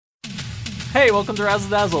Hey, welcome to Razzle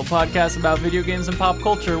Dazzle, a podcast about video games and pop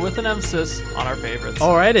culture with an emphasis on our favorites.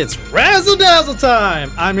 All right, it's Razzle Dazzle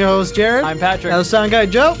time. I'm your host, Jared. I'm Patrick. That's the sound guy,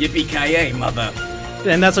 Joe. Yippee-ki-yay, mother.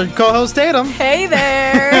 And that's our co-host, Tatum. Hey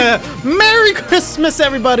there! Merry Christmas,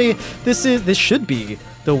 everybody. This should be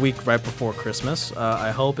the week right before Christmas.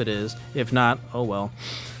 I hope it is. If not, oh well.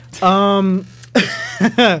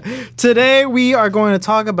 Today we are going to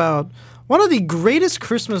talk about one of the greatest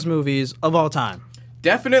Christmas movies of all time.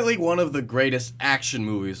 Definitely one of the greatest action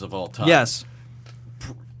movies of all time. Yes.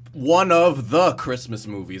 One of the Christmas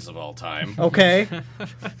movies of all time. Okay.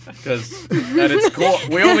 Because at its core,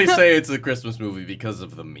 we only say it's a Christmas movie because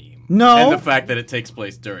of the meme. No. And the fact that it takes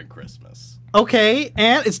place during Christmas. Okay,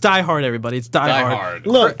 and it's Die Hard, everybody. It's Die Hard.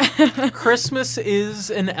 Look, Christmas is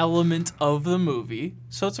an element of the movie,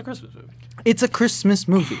 so it's a Christmas movie. it's a Christmas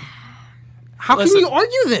movie. How Listen, can you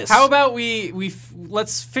argue this? How about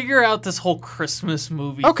let's figure out this whole Christmas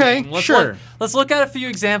movie Okay, thing. sure. Let's look at a few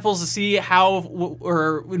examples to see how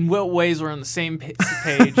or in what ways we're on the same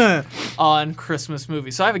page on Christmas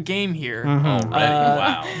movies. So I have a game here. Already.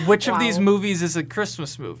 Wow. Which of these movies is a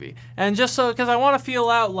Christmas movie? And just so, because I want to feel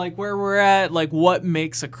out like where we're at, like what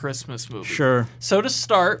makes a Christmas movie. Sure. So to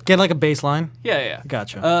start, Get like a baseline. yeah.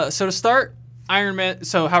 Gotcha. So to start, Iron Man.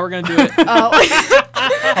 So how we're gonna do it? Oh,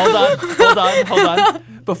 Hold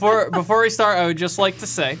on. Before we start, I would just like to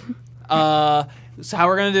say, so how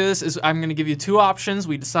we're gonna do this is I'm gonna give you two options.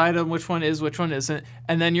 We decide on which one is, which one isn't,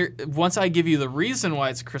 and then once I give you the reason why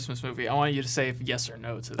it's a Christmas movie, I want you to say if yes or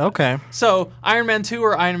no to that. Okay. So Iron Man 2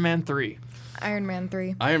 or Iron Man 3? Iron Man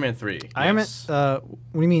 3. Iron Man 3. Iron Man. yes. What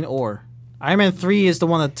do you mean or? Iron Man 3 is the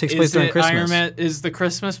one that takes place during Christmas. Iron Man is the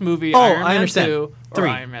Christmas movie. Oh, Iron I Man understand. 2 or 3.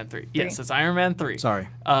 Iron Man 3. Yes, it's Iron Man 3. Sorry.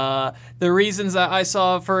 The reasons that I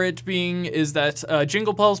saw for it being is that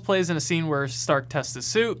Jingle Bells plays in a scene where Stark tests his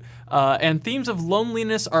suit, and themes of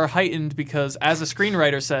loneliness are heightened because, as a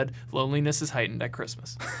screenwriter said, loneliness is heightened at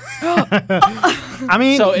Christmas. I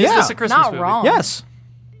mean, So is yeah. this a Christmas Not movie? wrong. Yes.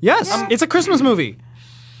 Yes. It's a Christmas movie.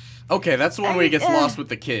 Okay, that's the one where he gets lost with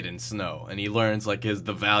the kid in snow, and he learns like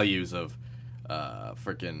the values of,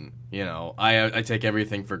 freaking, I take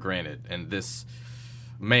everything for granted, and this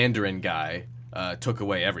Mandarin guy took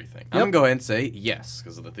away everything. I'm gonna go ahead and say yes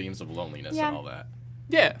because of the themes of loneliness Yeah. and all that.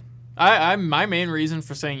 Yeah. My main reason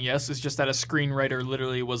for saying yes is just that a screenwriter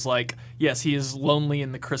literally was like, yes, he is lonely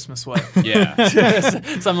in the Christmas way. Yeah.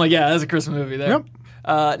 So I'm like, yeah, that's a Christmas movie there.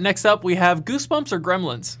 Yep. Next up, we have Goosebumps or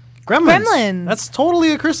Gremlins? Gremlins. That's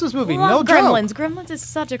totally a Christmas movie. Love no Gremlins. joke. Gremlins is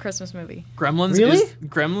such a Christmas movie. Gremlins Really?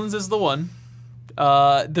 Gremlins is the one.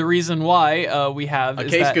 The reason why we have A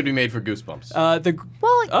is case that, could be made for Goosebumps.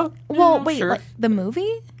 Wait, like the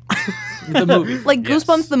movie? the movie. Like Yes.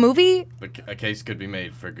 Goosebumps the movie? A case could be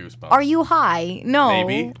made for Goosebumps. Are you high? No.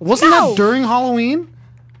 Maybe. Wasn't No. that during Halloween?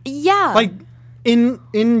 Yeah. Like in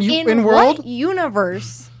in world? what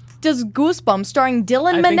universe does Goosebumps starring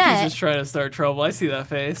Dylan I think he's Minnette? just trying to start trouble. I see that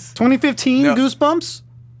face. 2015 No. Goosebumps?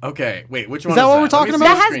 Okay, wait, which one that what we're Let me talking see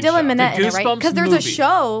about? the That has Dylan screenshot. Minnette in it, right? Goosebumps Because there's a movie.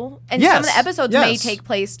 show, and Yes. some of the episodes may Yes. take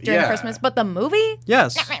place during Yeah. Christmas, but the movie?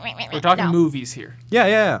 Yes. We're talking No. movies here.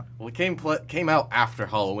 Yeah. Well, it came out after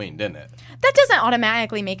Halloween, didn't it? That doesn't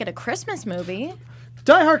automatically make it a Christmas movie.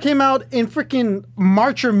 Die Hard came out in freaking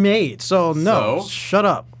March or May, so no. So? Shut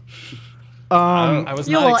up. I was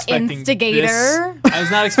You not little expecting instigator. this. I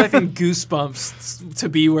was not expecting Goosebumps to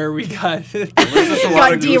be where we got. There's just a lot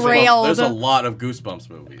Got of Goosebumps. derailed. There's a lot of Goosebumps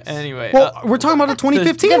movies. Anyway, Well, we're talking about the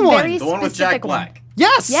 2015 the one. very The one with Jack specific one. Black.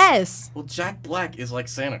 Yes. Yes. Well, Jack Black is like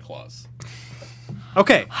Santa Claus.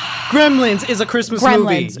 Okay. Gremlins is a Christmas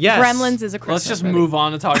movie. Gremlins. Yes. Gremlins is a Christmas let's just movie. move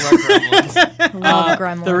on to talk about Gremlins. Love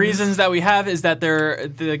Gremlins. The reasons that we have is that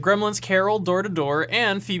the Gremlins carol door to door,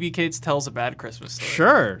 and Phoebe Cates tells a bad Christmas story.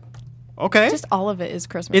 Sure. Okay. Just all of it is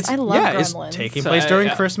Christmas. I love Gremlins. it's taking So, place during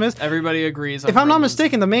yeah, Christmas. Everybody agrees. On If I'm not Gremlins.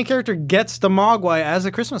 mistaken, the main character gets the Mogwai as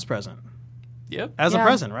a Christmas present. Yep. As a Yeah.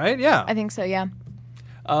 present, right? Yeah. I think so, yeah.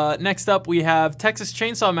 Next up, we have Texas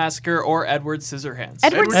Chainsaw Massacre or Edward Scissorhands.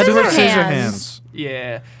 Edward Edward Scissorhands. Scissorhands.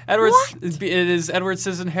 Yeah, it is Edward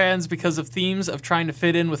Scissorhands because of themes of trying to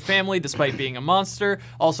fit in with family despite being a monster.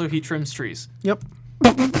 Also, he trims trees. Yep.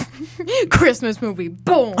 Christmas movie.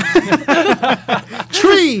 Boom.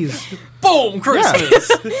 Trees. Boom!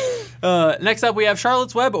 Christmas. Next up, we have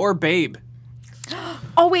Charlotte's Web or Babe.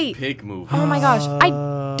 Oh, wait. Pig movie. Oh, my gosh.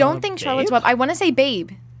 I don't think Charlotte's Babe? Web. I want to say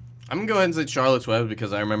Babe. I'm gonna go ahead and say Charlotte's Web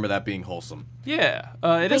because I remember that being wholesome. Yeah,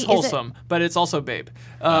 it is Wait, is it- wholesome, but it's also Babe.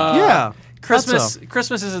 Yeah. Christmas Thought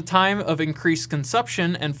Christmas is a time of increased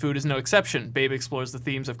consumption, and food is no exception. Babe explores the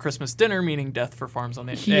themes of Christmas dinner, meaning death for farms on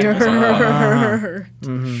the animals on the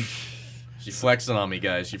farm. She's flexing on me,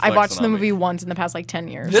 guys. She I flexing watched the on me. movie once in the past like 10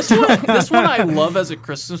 years. This one I love as a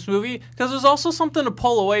Christmas movie because there's also something to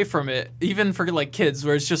pull away from it, even for like kids,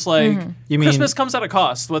 where it's just like You mean- Christmas comes at a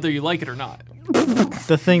cost, whether you like it or not.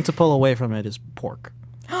 The thing to pull away from it is pork.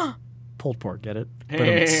 Pulled pork, get it?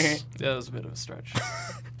 Yeah, that was a bit of a stretch.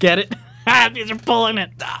 Get it? These are pulling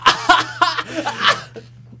it.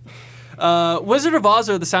 Wizard of Oz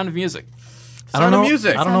or The Sound of Music? Sound of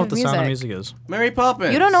Music. I don't know what the Sound of Sound of Music. Music is. Mary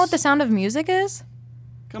Poppins. You don't know what the Sound of Music is?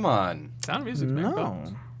 Come on. Sound of Music. Mary No.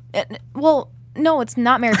 Poppins. Well, no, it's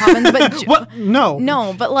not Mary Poppins, but What? No.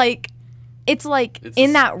 no, but like it's like It's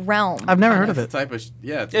in a- that realm. I've never heard That's of the it. type of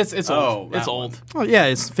yeah. It's old. that It's one. old. Oh, yeah,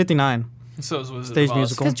 it's 59. So is Wizard Stage of Oz.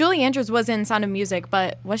 musical. Because Julie Andrews was in Sound of Music,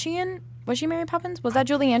 but was she Mary Poppins? Was that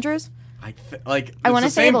Julie Andrews? Like I it's wanna the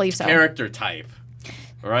say I same believe so. character type,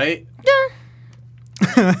 right?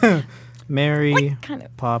 Mary Kind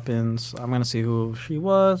of. Poppins. I'm going to see who she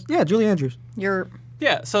was. Yeah, Julie Andrews. You're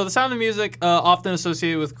Yeah, so The Sound of Music, often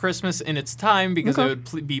associated with Christmas in its time because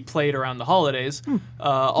it would be played around the holidays.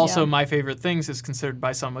 Also, Yeah. My Favorite Things is considered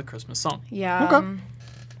by some a Christmas song. yeah.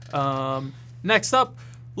 Okay. Next up,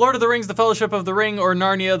 Lord of the Rings, The Fellowship of the Ring, or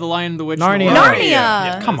Narnia, The Lion, the Witch, and the Narnia. Wardrobe. Narnia.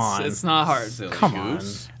 Yeah, Come it's- on. It's not hard. Silly Come on.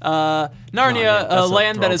 goose. Narnia, Narnia, a that's a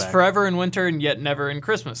land that is throwback. forever in winter and yet never in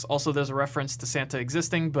Christmas. Also, there's a reference to Santa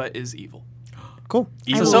existing but is evil. Cool. I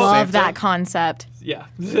Evil love Santa? that concept, Yeah.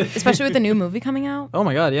 especially with the new movie coming out. Oh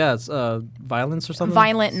my God, yeah, it's Violence or something.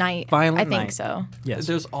 Violent Night. Violent I think Night. so. Yes.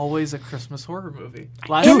 There's always a Christmas horror movie.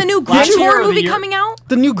 And the new last Grinch year horror or the movie year- coming out.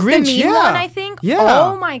 The new Grinch, mean yeah. one, I think? Yeah.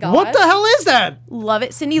 Oh my God. What the hell is that? Love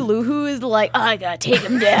it. Cindy Lou Who is like, I gotta take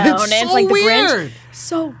him down. It's and it's so like the weird. Grinch.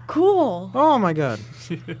 So cool. Oh my God.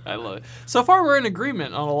 I love it. So far, we're in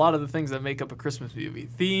agreement on a lot of the things that make up a Christmas movie.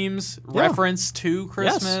 Themes, reference to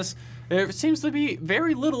Christmas. There seems to be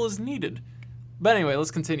very little is needed. But anyway,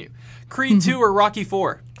 let's continue. Creed 2 or Rocky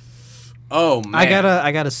 4? Oh man.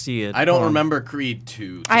 I gotta see it. I don't Hold on. remember Creed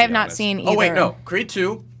 2. to I have be not honest. seen Oh wait, either. no. Creed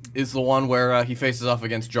 2 is the one where he faces off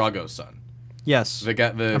against Drago's son. Yes. The guy,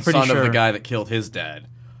 the I'm pretty son of the sure. guy that killed his dad.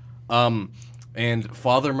 And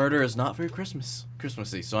father murder is not very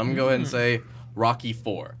Christmassy. So I'm gonna go ahead and say Rocky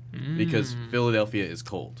 4 because Philadelphia is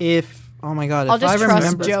cold. Oh my God. I'll if I just trust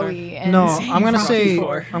remember, Joey. And No, say I'm gonna Rocky say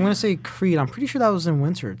IV. I'm gonna say Creed. I'm pretty sure that was in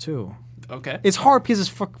winter too. Okay. It's hard because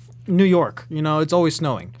it's New York. You know, it's always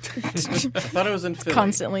snowing. I thought it was in Philly.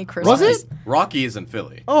 constantly Christmas. Was it? Rocky is in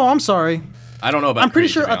Philly. Oh, I'm sorry. I don't know about. I'm pretty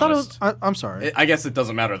Creed, sure. to be I thought it was. honest. I'm sorry. I guess it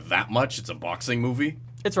doesn't matter that much. It's a boxing movie.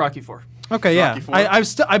 It's Rocky 4. Okay, yeah. Rocky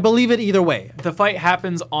IV? I believe it either way. The fight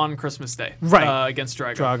happens on Christmas Day. Right. Against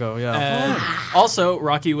Drago. Drago, yeah. And also,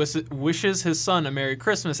 Rocky wishes his son a Merry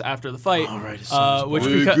Christmas after the fight. right, his son is which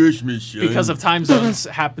Merry beca- Christmas, son. because of time zones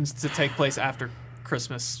happens to take place after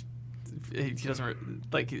Christmas. He doesn't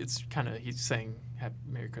like it's kind of he's saying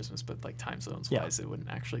Merry Christmas, but like time zones wise, it wouldn't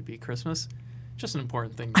actually be Christmas. Just an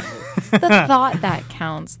important thing to note. The thought that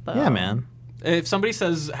counts, though. Yeah, man. If somebody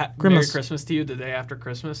says Merry Grimace. Christmas to you the day after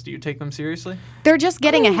Christmas, do you take them seriously? They're just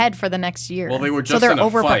getting ahead for the next year. Well, they were so just they're in a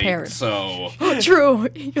over fight, prepared. so. True.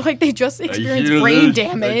 Like they just experienced brain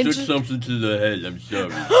damage. something to the head. I'm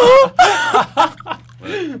sorry.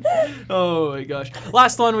 Oh my gosh!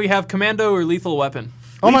 Last one we have Commando or Lethal Weapon.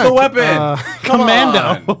 Lethal Weapon. Come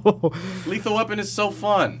Commando. Lethal Weapon is so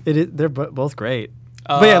fun. They're both great.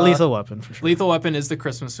 But yeah, Lethal Weapon for sure. Lethal Weapon is the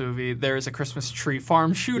Christmas movie. There is a Christmas tree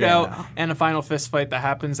farm shootout Yeah. and a final fist fight that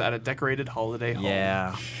happens at a decorated holiday home.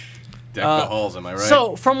 Yeah. Deck the halls, am I right?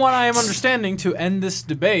 So, from what I am understanding, to end this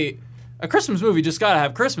debate, a Christmas movie just gotta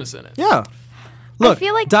have Christmas in it, Yeah. Look,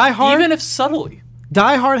 feel like Die Hard. even if subtly.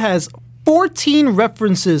 Die Hard has 14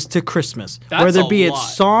 references to Christmas, That's whether a be it lot.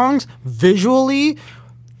 songs, visually,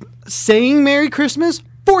 saying Merry Christmas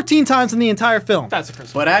 14 times in the entire film. That's a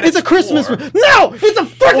Christmas. but at It's a Christmas core, movie. No, it's a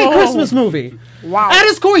freaking Christmas movie. Wow. At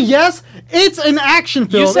its core, yes, it's an action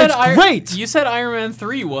film. It's great. You said Iron Man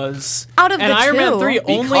 3 was Out of and the Iron Man two. 3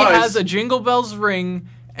 only Because- has a Jingle Bells ring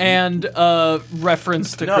and a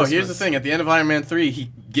reference to No, Christmas. here's the thing. At the end of Iron Man 3,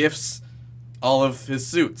 he gifts all of his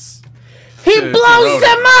suits. He to blows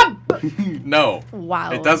them Rhoda. up. No.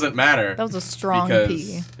 Wow. It doesn't matter. That was a strong because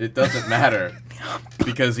P. It doesn't matter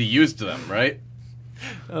because he used them, right?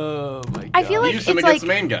 Oh my god. I feel He like used them it's against like the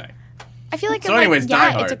main guy. I feel like So it's anyways, like, Die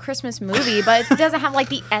yeah, Hard. it's a Christmas movie, but it doesn't have like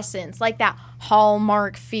the essence, like that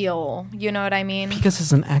Hallmark feel. You know what I mean? Because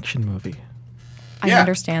it's an action movie. I Yeah.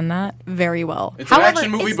 understand that very well. It's However, an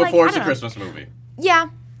action movie like, before I it's a don't know. Christmas movie. Yeah.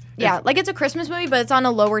 Yeah, like it's a Christmas movie, but it's on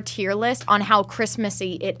a lower tier list on how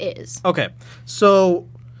Christmassy it is. Okay, so,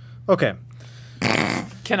 okay.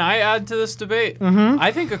 Can I add to this debate? Mm-hmm.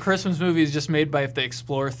 I think a Christmas movie is just made by if they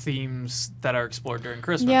explore themes that are explored during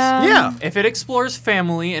Christmas. Yeah. If it explores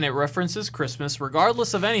family and it references Christmas,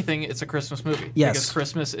 regardless of anything, it's a Christmas movie. Yes. Because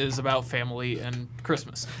Christmas is about family and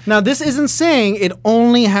Christmas. Now, this isn't saying it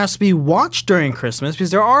only has to be watched during Christmas,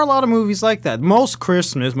 because there are a lot of movies like that. Most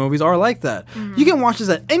Christmas movies are like that. Mm-hmm. You can watch this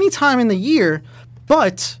at any time in the year,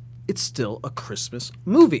 but it's still a Christmas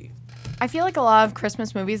movie. I feel like a lot of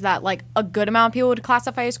Christmas movies that like a good amount of people would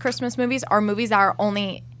classify as Christmas movies are movies that are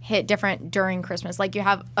only hit different during Christmas. Like you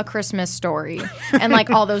have A Christmas Story and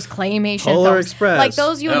like all those claymation Polar films. Express. Like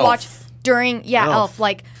those you would Elf. watch during Elf. Elf,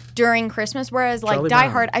 like during Christmas. Whereas like Charlie Die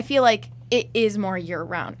Brown. Hard, I feel like it is more year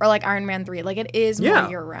round. Or like Iron Man 3, like it is Yeah. more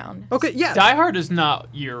year round. Okay, yeah. Die Hard is not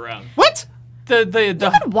year round. What?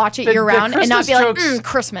 Watch it year round and not Christmas be like, jokes-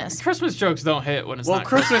 Christmas. Christmas jokes don't hit when it's Well, not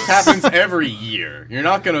Christmas happens every year. You're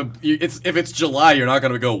not gonna. If it's July, you're not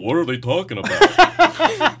gonna go. What are they talking about?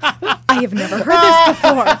 I have never heard this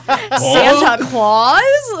before. Santa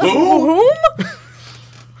Claus? Who?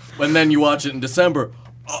 And then you watch it in December.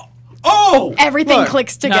 Oh! Everything Look,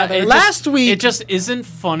 clicks Nah, together. it Last just- week- it just isn't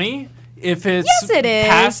funny if it's Yes, it is.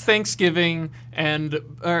 past Thanksgiving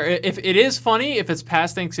or if it is funny if it's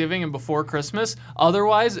past Thanksgiving and before Christmas.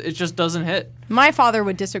 Otherwise, it just doesn't hit. My father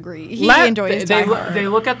would disagree. He La- enjoys Die Hard. They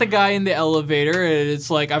look at the guy in the elevator and it's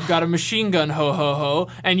like, I've got a machine gun, ho ho ho,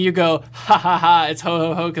 and you go, ha ha ha, it's ho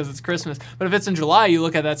ho ho because it's Christmas. But if it's in July, you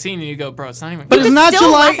look at that scene and you go, bro, it's not even. But it's Christmas." not Still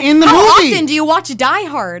July laugh- in the How movie. often do you watch Die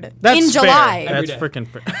Hard That's in fair. July? Every That's day. freaking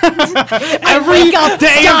fair. Every Wake up,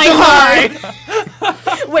 day Die of July.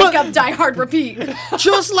 Hard. Wake up, Die Hard, repeat.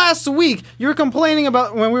 Just last week, you were complaining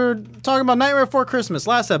about when we were talking about Nightmare Before Christmas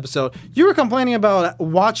last episode. You were complaining about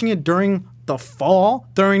watching it during the fall,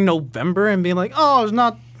 during November, and being like, "Oh, it's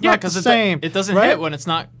not Yeah, not because the same." it doesn't right? hit when it's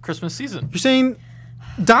not Christmas season. You're saying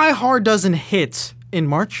Die Hard doesn't hit in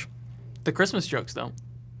March? The Christmas jokes don't.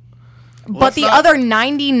 But the not- other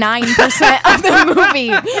 99% of the movie.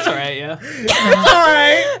 It's all right, yeah. All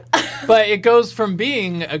right. But it goes from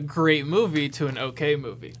being a great movie to an okay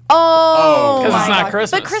movie. Oh, 'Cause my it's not God.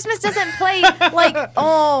 Christmas. But Christmas doesn't play like,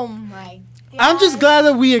 oh my God. I'm just glad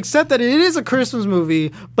that we accept that it is a Christmas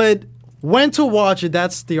movie, but when to watch it,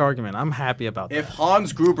 that's the argument. I'm happy about that. If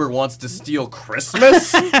Hans Gruber wants to steal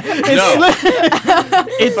Christmas, no.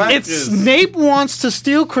 If fact is- Snape wants to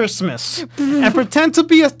steal Christmas and pretend to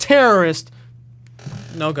be a terrorist,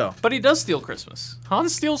 no go. But he does steal Christmas.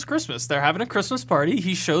 Hans steals Christmas. They're having a Christmas party.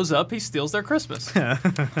 He shows up. He steals their Christmas.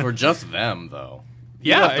 For just them, though.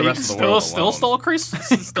 Yeah, left the he rest of the world still alone. stole Christmas.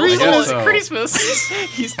 Still I stole guess so. Christmas.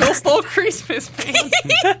 He still stole Christmas, man.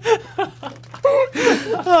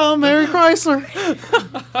 Oh, Mary Chrysler.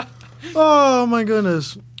 Oh, my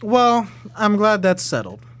goodness. Well, I'm glad that's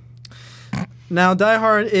settled. Now, Die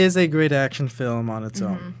Hard is a great action film on its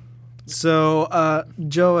own. So,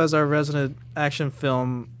 Joe, as our resident action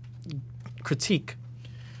film critique.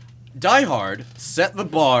 Die Hard set the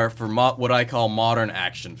bar for what I call modern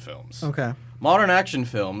action films. Okay. Modern action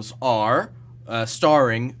films are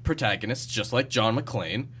starring protagonists just like John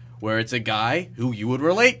McClane, where it's a guy who you would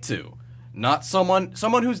relate to, not someone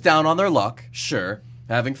who's down on their luck, sure,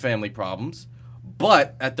 having family problems,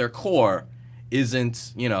 but at their core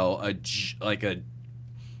isn't, an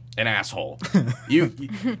asshole.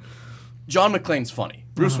 John McClane's funny.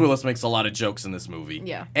 Bruce Willis makes a lot of jokes in this movie.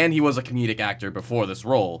 Yeah. And he was a comedic actor before this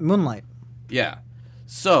role. Moonlight. Yeah.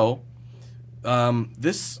 So,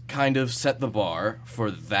 this kind of set the bar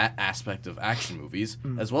for that aspect of action movies,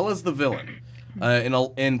 as well as the villain.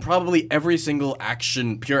 In probably every single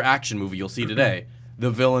pure action movie you'll see today,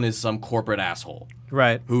 the villain is some corporate asshole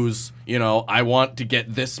Right. who's, I want to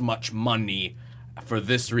get this much money for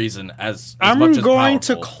this reason as much as I'm going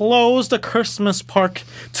to powerful. close the Christmas park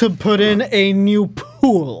to put in a new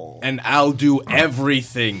pool. And I'll do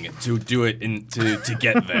everything to do it to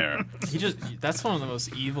get there. That's one of the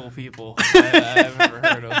most evil people I've ever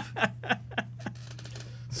heard of.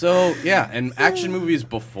 So, yeah, and action movies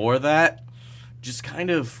before that just kind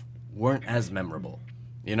of weren't as memorable,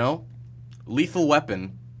 Lethal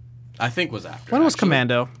Weapon, I think, was after. When was actually.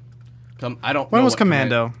 Commando? I don't. When know was what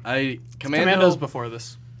Commando? Commando's before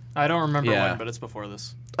this. I don't remember Yeah. when, but it's before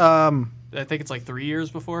this. 1985. I think it's like 3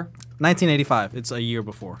 years before. It's a year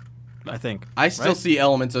before, I think. I still Right? see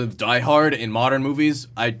elements of Die Hard in modern movies.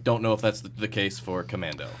 I don't know if that's the case for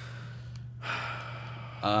Commando.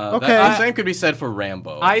 Okay. The same could be said for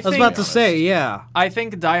Rambo. I I was think- about to say, yeah. I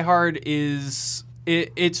think Die Hard is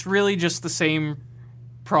it's really just the same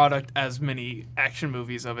product as many action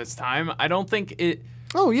movies of its time. I don't think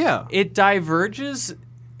Oh, yeah. it diverges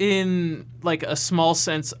in like a small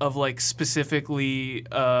sense of like specifically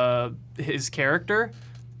his character,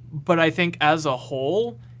 but I think as a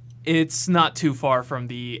whole, it's not too far from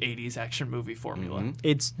the 80s action movie formula.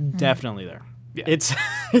 It's definitely there. Yeah. It's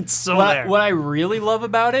so What, there. what I really love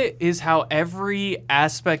about it is how every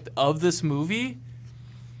aspect of this movie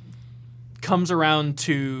comes around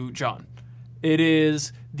to John. It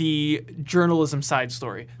is the journalism side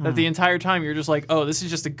story. That the entire time you're just like, oh, this is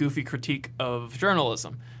just a goofy critique of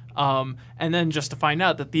journalism. And then just to find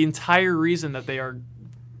out that the entire reason that they are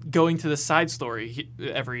going to the side story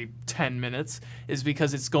every 10 minutes is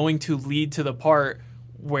because it's going to lead to the part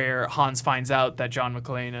where Hans finds out that John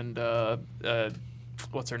McClane and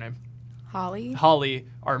what's her name? Holly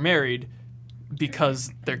are married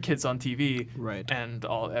because their kids on TV, Right. And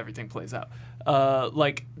everything plays out.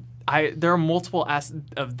 There are multiple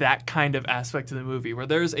of that kind of aspect to the movie where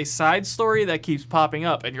there's a side story that keeps popping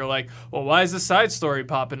up, and you're like, well, why is the side story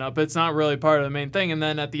popping up? It's not really part of the main thing. And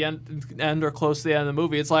then at the end or close to the end of the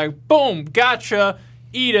movie, it's like, boom, gotcha,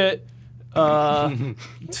 eat it. And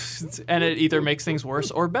it either makes things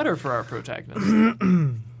worse or better for our protagonist.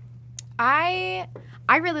 I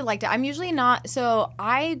really liked it. I'm usually not. So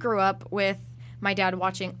I grew up with my dad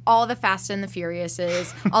watching all the Fast and the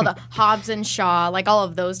Furiouses, all the Hobbs and Shaw, like all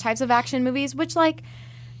of those types of action movies, which like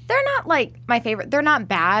they're not like my favorite. They're not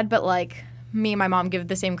bad, but like me and my mom give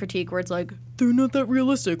the same critique where it's like they're not that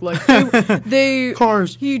realistic. Like they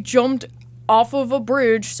Cars. He jumped off of a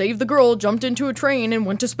bridge, saved the girl, jumped into a train, and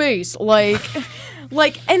went to space. And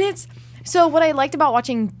it's so what I liked about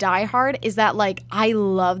watching Die Hard is that like I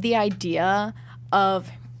love the idea of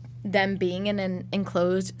them being in an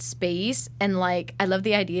enclosed space, and like I love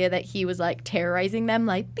the idea that he was like terrorizing them,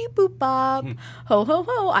 like beep boop bop, ho ho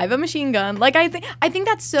ho, I have a machine gun. Like I think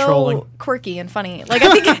that's so Trolling. quirky and funny. Like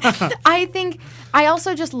I think I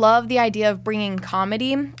also just love the idea of bringing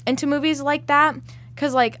comedy into movies like that,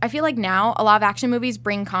 because like I feel like now a lot of action movies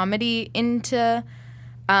bring comedy into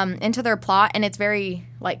their plot, and it's very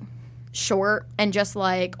like short and just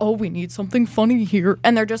like, oh, we need something funny here,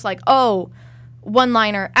 and they're just like, oh,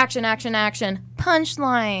 one-liner, action, action, action,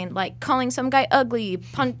 punchline, like calling some guy ugly,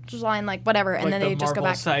 punchline, like whatever, and Like then the they just go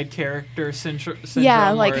Marvel back. side character syndrome. Yeah,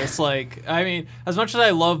 like- where it's like, I mean, as much as I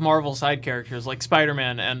love Marvel side characters like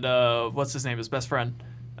Spider-Man and what's his name, his best friend,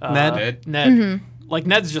 Ned. Ned. Like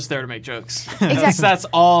Ned's just there to make jokes. Exactly. That's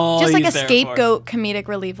all. Just like a he's there for. scapegoat comedic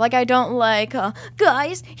relief. Like I don't like,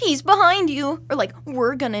 guys, he's behind you, or like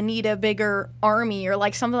we're gonna need a bigger army, or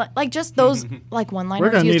like something like just those like one-liners We're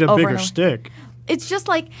gonna used need a over bigger and over. stick. It's just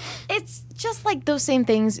like those same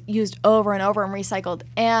things used over and over and recycled.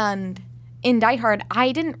 And in Die Hard,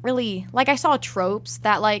 I didn't really like. I saw tropes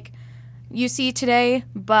that like you see today,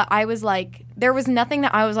 but I was like, there was nothing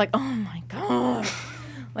that I was like, oh my god.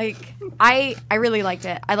 Like I really liked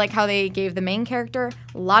it. I like how they gave the main character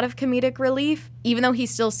a lot of comedic relief, even though he's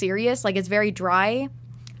still serious. Like it's very dry.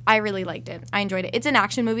 I really liked it. I enjoyed it. It's an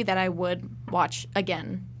action movie that I would watch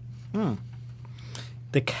again.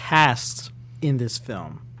 The cast in this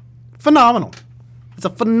film, phenomenal. It's a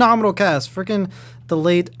phenomenal cast. Freaking the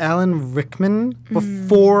late Alan Rickman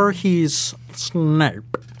before he's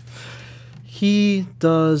Snape. He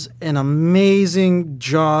does an amazing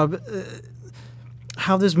job.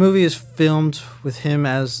 How this movie is filmed with him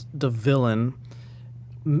as the villain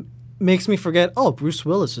makes me forget, oh, Bruce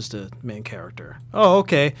Willis is the main character. Oh,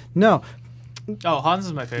 okay. No. Oh, Hans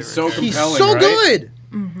is my favorite. So character. He's compelling, so right? good.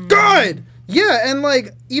 Good. Yeah, and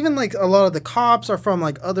like even like a lot of the cops are from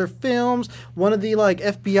like other films. One of the like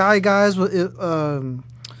FBI guys was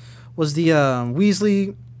the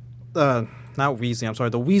Weasley, not Weasley. I'm sorry,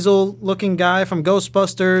 the weasel-looking guy from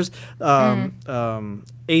Ghostbusters.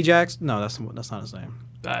 Ajax. No, that's not his name.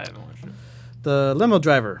 I haven't watched it. The limo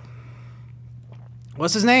driver.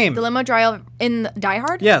 What's his name? The limo driver in Die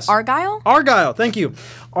Hard? Yes. Argyle? Argyle, thank you.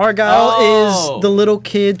 Argyle Oh. is the little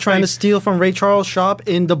kid trying to steal from Ray Charles' shop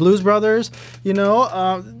in the Blues Brothers. You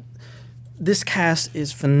know, this cast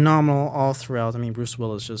is phenomenal all throughout. I mean, Bruce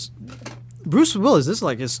Willis, this is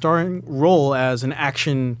like his starring role as an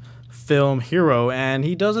action film hero, and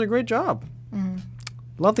he does a great job.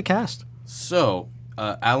 Love the cast. So,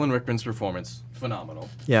 Alan Rickman's performance, phenomenal.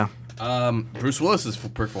 Yeah. Bruce Willis's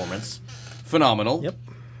performance, phenomenal. Yep.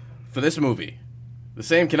 For this movie, the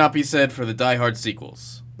same cannot be said for the Die Hard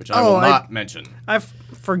sequels, which I Oh, will not mention. I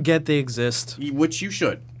forget they exist. Which you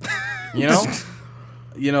should.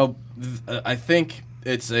 You know, I think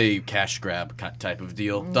it's a cash grab type of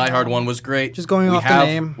deal. Die Hard 1 was great. Just going off the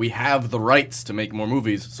name. We have the rights to make more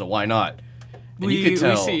movies, so why not? And you We could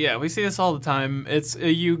tell. see this all the time. It's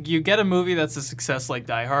you get a movie that's a success like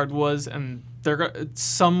Die Hard was, and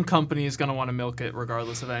some company is gonna want to milk it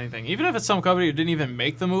regardless of anything. Even if it's some company who didn't even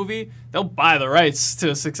make the movie, they'll buy the rights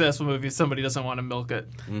to a successful movie if somebody doesn't want to milk it.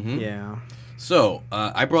 Yeah. So,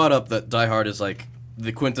 I brought up that Die Hard is like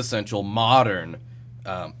the quintessential modern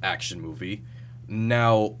action movie.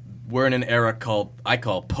 Now, we're in an era I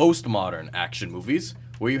call postmodern action movies,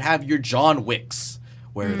 where you have your John Wicks,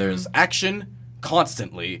 where there's action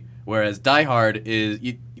constantly, whereas Die Hard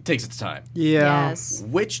it takes its time. Yeah. Yes.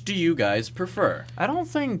 Which do you guys prefer? I don't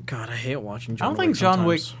think God, I hate watching I John don't think Wick John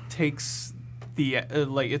Wick sometimes. takes the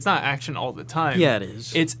it's not action all the time. Yeah, it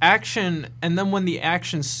is. It's action, and then when the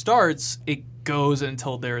action starts, it goes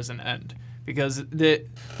until there is an end. Because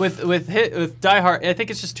with Die Hard, I think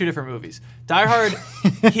it's just two different movies. Die Hard,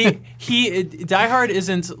 Die Hard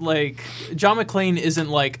isn't like John McClane isn't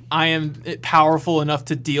like I am powerful enough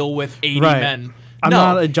to deal with 80 Right. men. I'm no,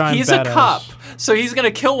 not a giant he's badass. a cop, so he's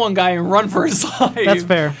gonna kill one guy and run for his life. That's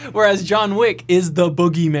fair. Whereas John Wick is the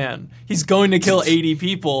boogeyman. He's going to kill 80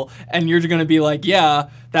 people, and you're gonna be like, yeah,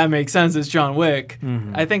 that makes sense. It's John Wick.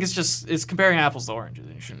 Mm-hmm. I think it's comparing apples to oranges.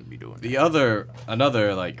 And you shouldn't be doing that.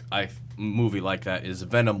 Another movie like that is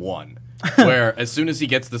Venom 1, where as soon as he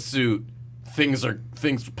gets the suit,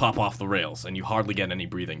 things pop off the rails, and you hardly get any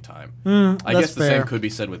breathing time. I guess the fair. same could be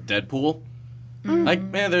said with Deadpool. I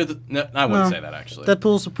wouldn't say that actually.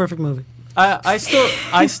 Deadpool's a perfect movie. I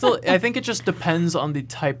think it just depends on the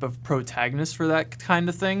type of protagonist for that kind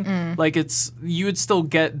of thing. Like you would still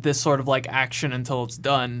get this sort of like action until it's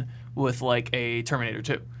done with like a Terminator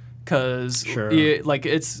 2, because Sure.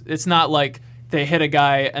 it's not like they hit a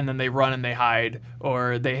guy and then they run and they hide,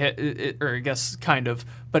 or they hit it, or I guess kind of,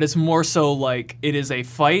 but it's more so like it is a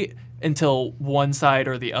fight until one side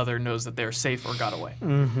or the other knows that they're safe or got away.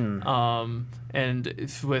 And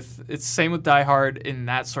it's same with Die Hard in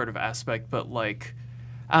that sort of aspect, but like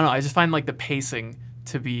I don't know, I just find like the pacing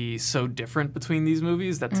to be so different between these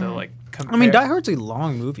movies that to like compare. I mean, Die Hard's a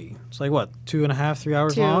long movie. It's like what, 2.5, 3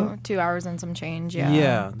 hours long? 2 hours and some change. Yeah.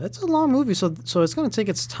 Yeah, that's a long movie. So it's going to take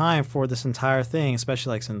its time for this entire thing,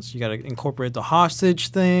 especially like since you got to incorporate the hostage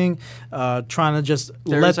thing, trying to just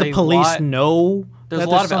let the police know. There's that a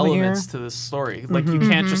lot of something elements here. to this story. Like you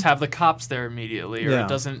can't just have the cops there immediately, or Yeah.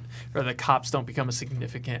 or the cops don't become a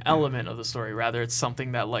significant element of the story. Rather, it's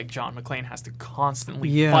something that like John McClane has to constantly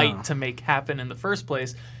Yeah. fight to make happen in the first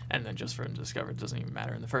place, and then just for him to discover it doesn't even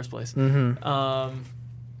matter in the first place.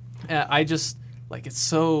 I just like it's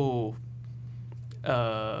so.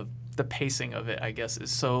 The pacing of it, I guess,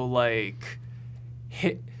 is so like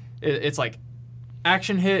hit. It's like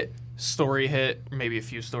action hit, story hit, maybe a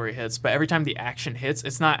few story hits, but every time the action hits,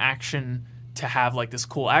 it's not action to have like this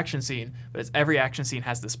cool action scene, but every action scene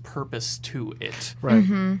has this purpose to it.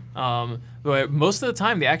 Right. But most of the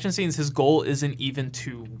time, the action scenes, his goal isn't even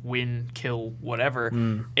to win, kill, whatever.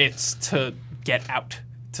 It's to get out,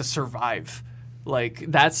 to survive. Like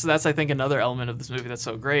that's I think another element of this movie that's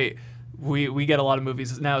so great. We get a lot of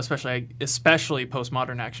movies now, especially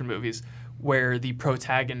postmodern action movies, where the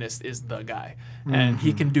protagonist is the guy and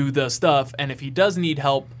he can do the stuff, and if he does need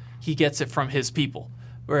help, he gets it from his people.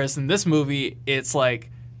 Whereas in this movie, it's like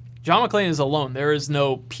John McClane is alone. There is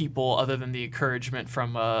no people other than the encouragement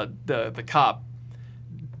from the cop.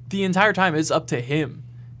 The entire time it's up to him.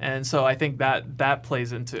 And so I think that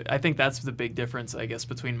plays into. I think that's the big difference, I guess,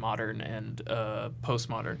 between modern and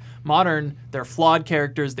postmodern. Modern, they're flawed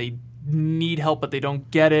characters. They need help, but they don't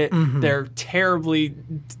get it. They're terribly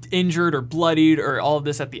injured or bloodied or all of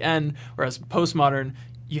this at the end. Whereas postmodern,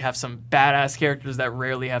 you have some badass characters that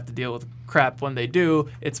rarely have to deal with crap. When they do,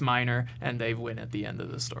 it's minor, and they win at the end of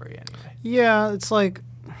the story anyway. Yeah, it's like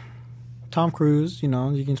Tom Cruise. You know,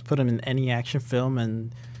 you can just put him in any action film,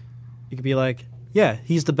 and you could be like, yeah,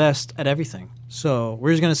 he's the best at everything. So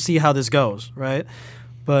we're just gonna see how this goes, right?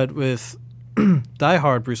 But with Die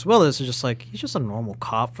Hard, Bruce Willis is just like, he's just a normal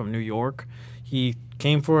cop from New York. He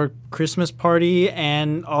came for a Christmas party,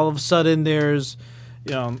 and all of a sudden there's,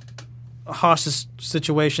 you know, a hostage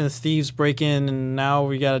situation, thieves break in, and now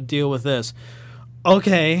we got to deal with this.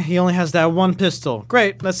 Okay, he only has that one pistol.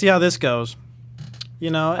 Great, let's see how this goes. You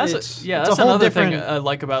know, That's a whole another different thing I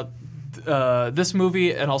like about this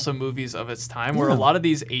movie and also movies of its time, where a lot of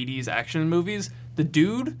these 80s action movies, the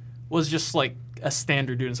dude was just like a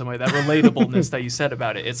standard dude in some way. That relatableness that you said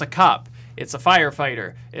about it. It's a cop. It's a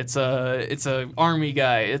firefighter. It's a army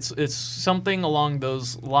guy. It's something along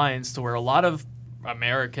those lines to where a lot of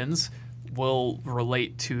Americans will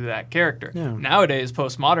relate to that character. Yeah. Nowadays,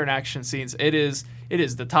 postmodern action scenes, it is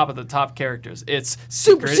the top of the top characters. It's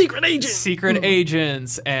secret agents. secret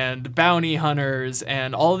agents and bounty hunters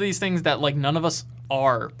and all of these things that like none of us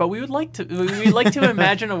are, but we'd like to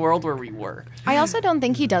imagine a world where we were. I also don't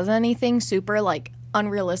think he does anything super like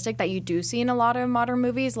unrealistic that you do see in a lot of modern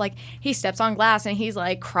movies. Like he steps on glass and he's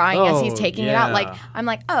like crying as he's taking it out. Like I'm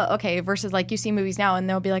like, oh, okay. Versus like you see movies now and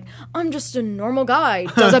they'll be like, I'm just a normal guy,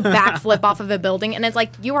 does a backflip off of a building, and it's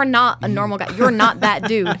like you are not a normal guy. You're not that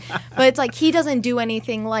dude. But it's like he doesn't do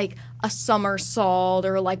anything like a somersault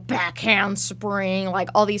or like backhand spring, like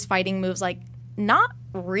all these fighting moves. Like not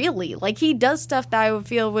really. Like he does stuff that I would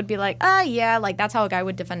feel would be like, yeah, like that's how a guy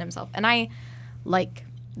would defend himself, and I like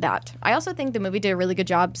that. I also think the movie did a really good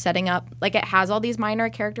job setting up, like it has all these minor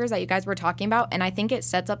characters that you guys were talking about, and I think it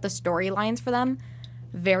sets up the storylines for them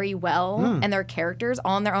very well and their characters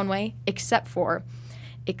all in their own way, except for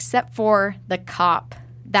the cop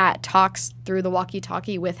that talks through the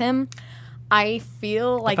walkie-talkie with him. I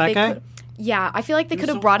feel like they could, I feel like they could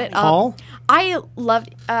have brought it up. Paul? I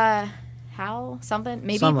loved Hal something,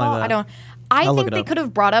 maybe Something Paul. like that. I don't. I think they could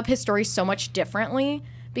have brought up his story so much differently.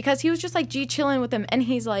 Because he was just like chilling with him, and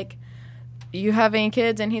he's like, "You have any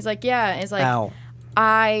kids?" And he's like, "Yeah." And he's like, Ow.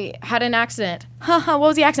 "I had an accident." What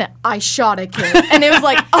was the accident? I shot a kid. And it was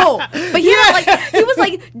like, oh, but he was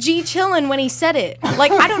like chilling when he said it.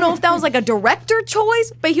 Like I don't know if that was like a director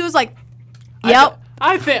choice, but he was like, "Yep."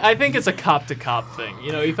 I think it's a cop to cop thing.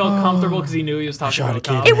 You know, he felt comfortable because he knew he was talking about a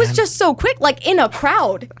cop. It was just so quick, like in a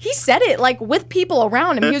crowd. He said it like with people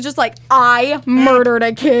around him. He was just like, I murdered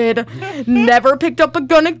a kid, never picked up a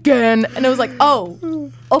gun again. And it was like,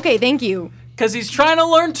 oh, okay, thank you. Because he's trying to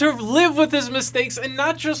learn to live with his mistakes and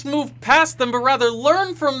not just move past them, but rather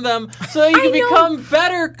learn from them so he can become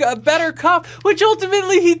a better cop, which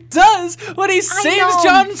ultimately he does when he saves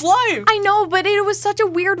John's life. I know, but it was such a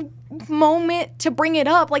weird moment to bring it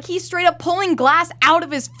up. Like, he's straight up pulling glass out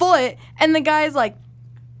of his foot, and the guy's like,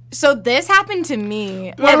 so this happened to me.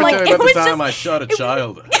 And like, it was the time I shot a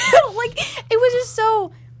child. Like, it was just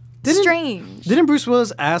so strange. Didn't Bruce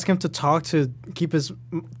Willis ask him to talk to keep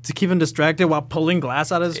him distracted while pulling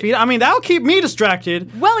glass out of his feet? I mean, that'll keep me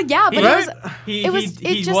distracted. Well, yeah, but he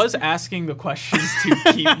was asking the questions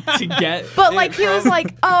to get. But like he was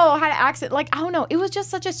like, oh, had an accident. Like I don't know. It was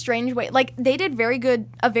just such a strange way. Like they did a very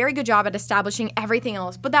good job at establishing everything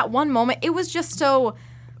else. But that one moment, it was just so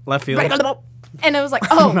left field. And it was like,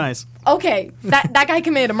 oh, nice. Okay, that guy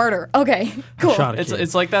committed a murder. Okay, cool.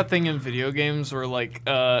 It's like that thing in video games where like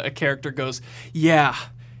a character goes, yeah,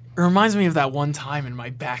 it reminds me of that one time in my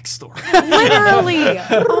backstory. Literally.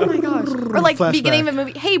 Oh my gosh. Or like Flashback. Beginning of a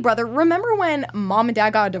movie. Hey brother, remember when mom and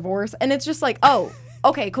dad got a divorce? And it's just like, oh,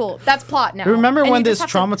 okay, cool. That's plot now. Remember and when this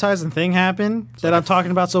traumatizing thing happened that I'm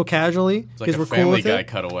talking about so casually? It's like a we're Family cool with Guy it?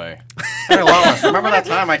 cutaway. Hey Lois, remember that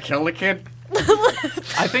time I killed a kid?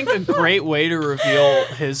 I think a great way to reveal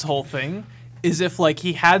his whole thing is if like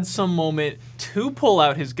he had some moment to pull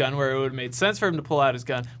out his gun where it would have made sense for him to pull out his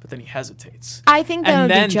gun, but then he hesitates. I think that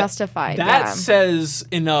would be justified. That says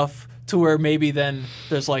enough to where maybe then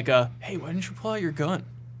there's like a, hey, why didn't you pull out your gun?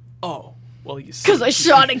 Oh, well, you see. Because I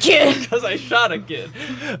shot a kid. Because I shot a kid.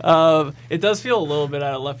 It does feel a little bit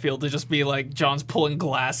out of left field to just be like John's pulling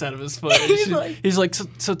glass out of his foot. He's like,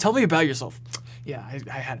 so tell me about yourself. Yeah,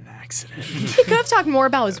 I had an accident. He could have talked more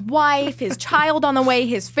about his wife, his child on the way,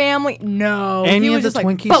 his family. No. Any of the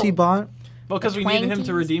Twinkies he bought? Well, because we needed him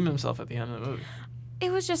to redeem himself at the end of the movie.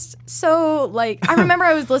 It was just so, like, I remember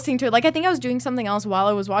I was listening to it. Like, I think I was doing something else while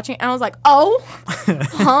I was watching it, and I was like, oh?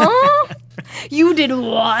 Huh? You did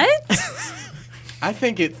what? I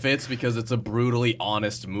think it fits because it's a brutally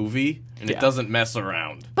honest movie, and it doesn't mess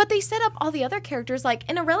around. But they set up all the other characters, like,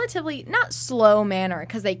 in a relatively, not slow manner,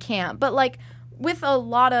 because they can't, but, like, with a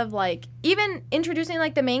lot of, like, even introducing,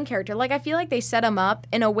 like, the main character. Like, I feel like they set him up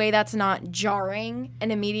in a way that's not jarring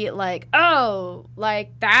and immediate, like, oh,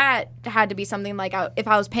 like, that had to be something, like, if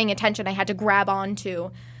I was paying attention, I had to grab onto.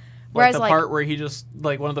 Whereas, like, the part where he just,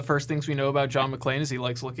 like, one of the first things we know about John McClane is he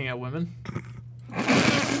likes looking at women.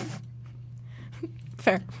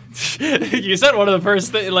 Fair. You said one of the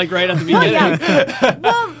first things, like, right at the beginning. Yeah.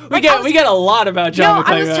 Well, we get a lot about John McClane.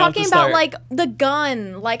 No, I was talking about, like, the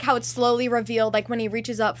gun, like, how it's slowly revealed, like, when he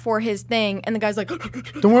reaches up for his thing, and the guy's like,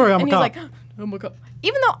 don't worry, I'm a cop. And he's like, I'm a cop.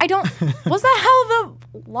 Even though I don't, was that how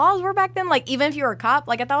the laws were back then? Like, even if you were a cop?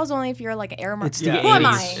 Like, I thought it was only if you're, like, an air marshal. It's the 80s. Who am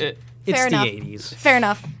I? It's Fair the enough. 80s. Fair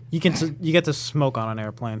enough. You get to smoke on an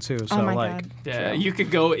airplane too. So oh my like, God. Yeah, True. you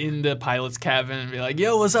could go in the pilot's cabin and be like,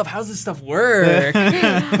 "Yo, what's up? How's this stuff work?"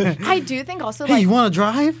 I do think also hey, like you want to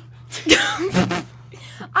drive?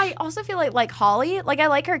 I also feel like Holly, like I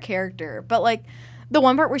like her character, but like the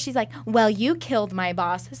one part where she's like, "Well, you killed my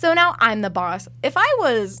boss, so now I'm the boss." If I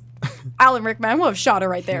was Alan Rickman, I would have shot her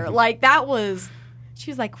right there. Like that was She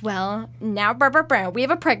was like, well, now we have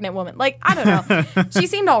a pregnant woman. Like, I don't know. She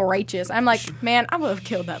seemed all righteous. I'm like, man, I would have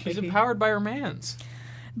killed that She's baby. empowered by her mans.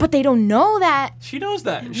 But they don't know that. She knows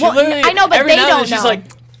that. She Well, literally, I know, but every they now and don't then she's know. like,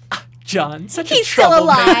 John, such a He's still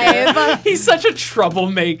troublemaker. alive. He's such a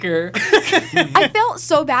troublemaker. I felt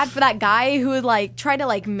so bad for that guy who would like try to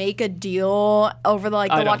like make a deal over the I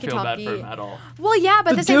the don't feel bad walkie-talkie. for him at all. Well, yeah,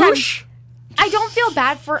 but at The the same time, douche. I don't feel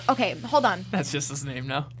bad for. Okay, hold on. That's just his name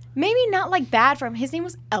now. Maybe not like bad for him. His name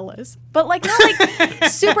was Ellis, but like not like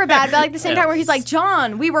super bad. But like the same time where he's like,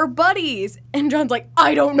 John, we were buddies, and John's like,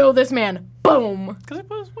 I don't know this man. Boom. Because I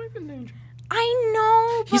put his wife in danger. I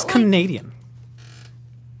know. He's but, like, Canadian.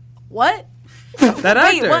 what? That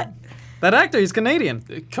actor. Wait, what? That actor, he's Canadian.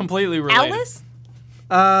 Completely related. Alice?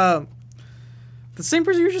 The same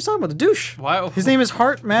person you were just talking about, the douche. Why? His name is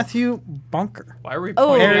Hart Matthew Bunker. Why are we Oh.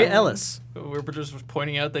 pointing Harry out? Ellis. We're just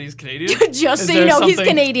pointing out that he's Canadian. Just Is so you there know, he's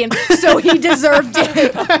something- Canadian, so he deserved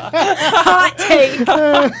it. Hot take.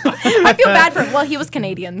 I feel bad for him. Well, he was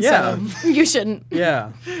Canadian, Yeah. so you shouldn't.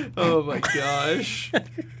 Yeah. Oh my gosh.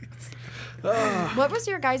 What was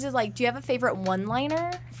your guys' like? Do you have a favorite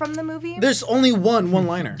one-liner from the movie? There's only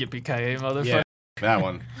one-liner. Yippee ki motherfucker. Yeah, that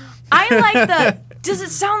one. I like the. Does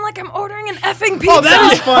it sound like I'm ordering an effing pizza? Oh,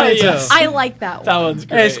 that is funny too. Yes. I like that That one. one's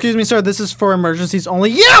great. Hey, excuse me, sir. This is for emergencies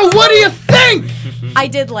only. Yeah. What do you think? I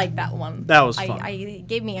did like that one. That was fun. I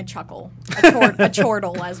gave me a chuckle, a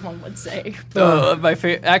chortle, as one would say.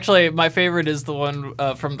 Actually, my favorite is the one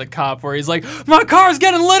from the cop where he's like, "My car's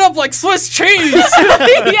getting lit up like Swiss cheese."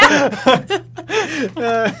 Yeah.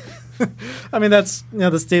 I mean, that's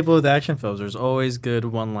the staple of the action films. There's always good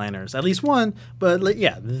one-liners. At least one, but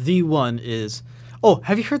yeah, the one is. Oh,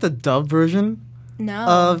 have you heard the dub version No.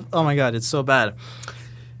 of? Oh my God, it's so bad.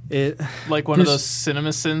 It. Like one of Bruce- those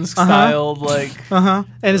CinemaSins styled, like. And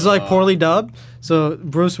it's like poorly dubbed. So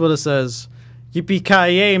Bruce Willis says,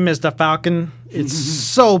 "Yippee-ki-yay, Mr. Falcon." It's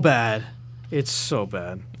so bad. It's so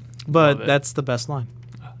bad. But Love it. that's the best line.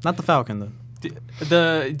 Not the Falcon though.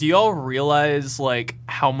 Do y'all realize like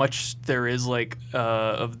how much there is like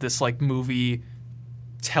of this like movie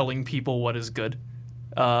telling people what is good?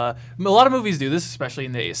 A lot of movies do this, especially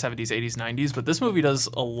in the 70s, 80s, 90s, but this movie does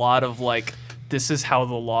a lot of like, this is how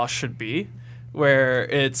the law should be, where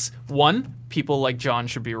it's one, people like John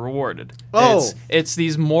should be rewarded. Oh. It's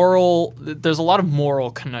these moral, there's a lot of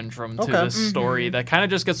moral conundrum to Okay. this story that kind of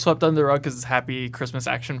just gets swept under the rug because it's a happy Christmas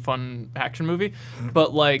fun action movie.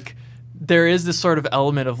 But like, there is this sort of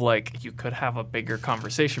element of like, you could have a bigger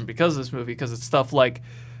conversation because of this movie, because it's stuff like,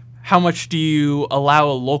 how much do you allow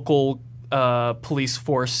a local police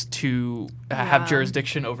force to have Yeah.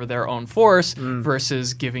 jurisdiction over their own force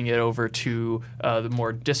versus giving it over to the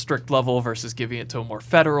more district level versus giving it to a more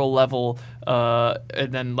federal level,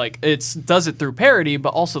 and then like does it through parody,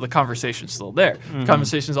 but also the conversation's still there. The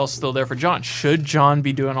conversation's also still there for John. Should John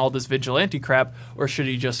be doing all this vigilante crap, or should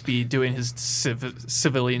he just be doing his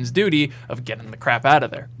civilian's duty of getting the crap out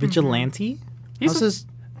of there? Vigilante. He's How's a- his-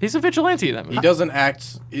 He's a vigilante in that movie. He doesn't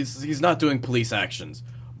act. He's not doing police actions.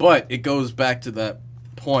 But it goes back to that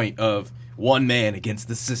point of one man against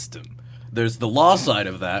the system. There's the law side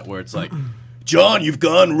of that where it's like, John, you've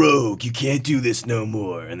gone rogue. You can't do this no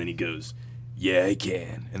more. And then he goes, yeah, I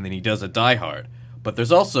can. And then he does a Die Hard. But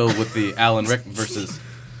there's also with the Alan Rickman versus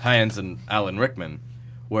Hines and Alan Rickman,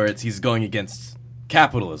 where he's going against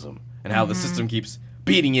capitalism and how the system keeps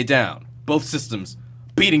beating you down. Both systems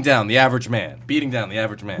beating down the average man. Beating down the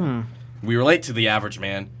average man. We relate to the average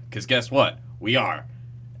man because guess what? We are.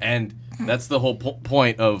 And that's the whole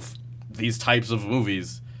point of these types of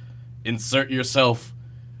movies. Insert yourself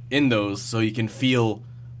in those so you can feel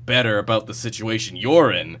better about the situation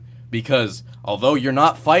you're in. Because although you're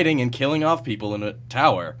not fighting and killing off people in a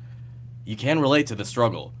tower, you can relate to the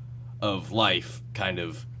struggle of life kind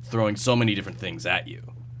of throwing so many different things at you.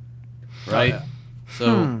 Right?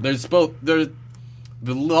 So there's both...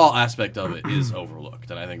 The law aspect of it is overlooked,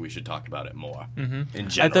 and I think we should talk about it more in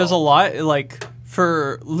general. There's a lot, like,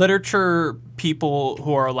 for literature people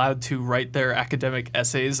who are allowed to write their academic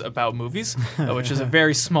essays about movies, which is a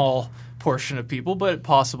very small portion of people, but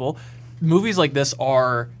possible. Movies like this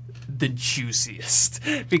are the juiciest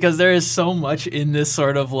because there is so much in this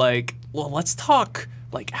sort of like, well, let's talk.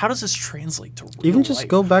 Like, how does this translate to real Even just life?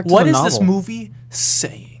 go back to what the is this novel. movie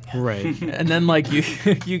saying? Right. And then like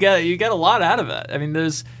you get a lot out of that. I mean,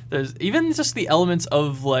 there's even just the elements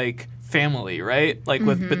of like family, right? Like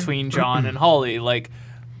with between John and Holly, like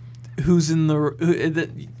who's in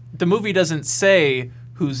the movie doesn't say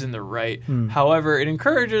who's in the right. However, it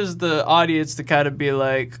encourages the audience to kind of be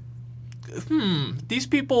like, these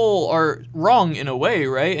people are wrong in a way,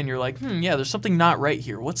 right? And you're like, yeah, there's something not right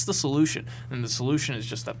here. What's the solution? And the solution is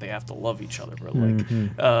just that they have to love each other, or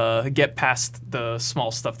like get past the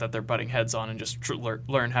small stuff that they're butting heads on and just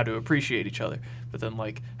learn how to appreciate each other. But then,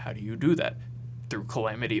 like, how do you do that? Through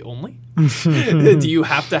calamity only? Do you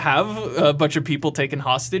have to have a bunch of people taken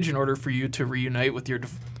hostage in order for you to reunite with your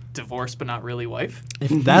divorced but not really wife?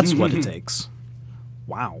 If that's what it takes.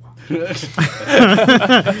 Wow.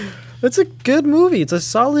 It's a good movie. It's a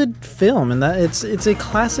solid film, and that it's a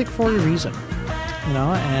classic for a reason. You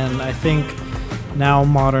know, and I think now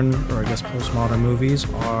modern, or I guess postmodern movies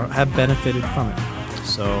have benefited from it.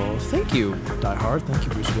 So thank you, Die Hard. Thank you,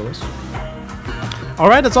 Bruce Willis. All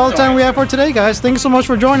right, that's all the time we have for today, guys. Thanks so much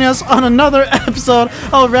for joining us on another episode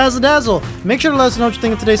of Razzle Dazzle. Make sure to let us know what you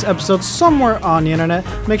think of today's episode somewhere on the internet.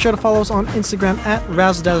 Make sure to follow us on Instagram at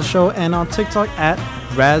Razzle Dazzle Show and on TikTok at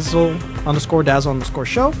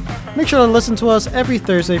Razzle_Dazzle_Show. Make sure to listen to us every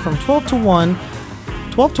Thursday from 12 to 1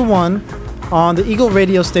 on the Eagle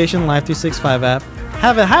Radio Station Live 365 app.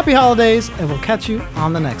 Have a happy holidays, and we'll catch you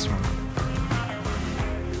on the next one.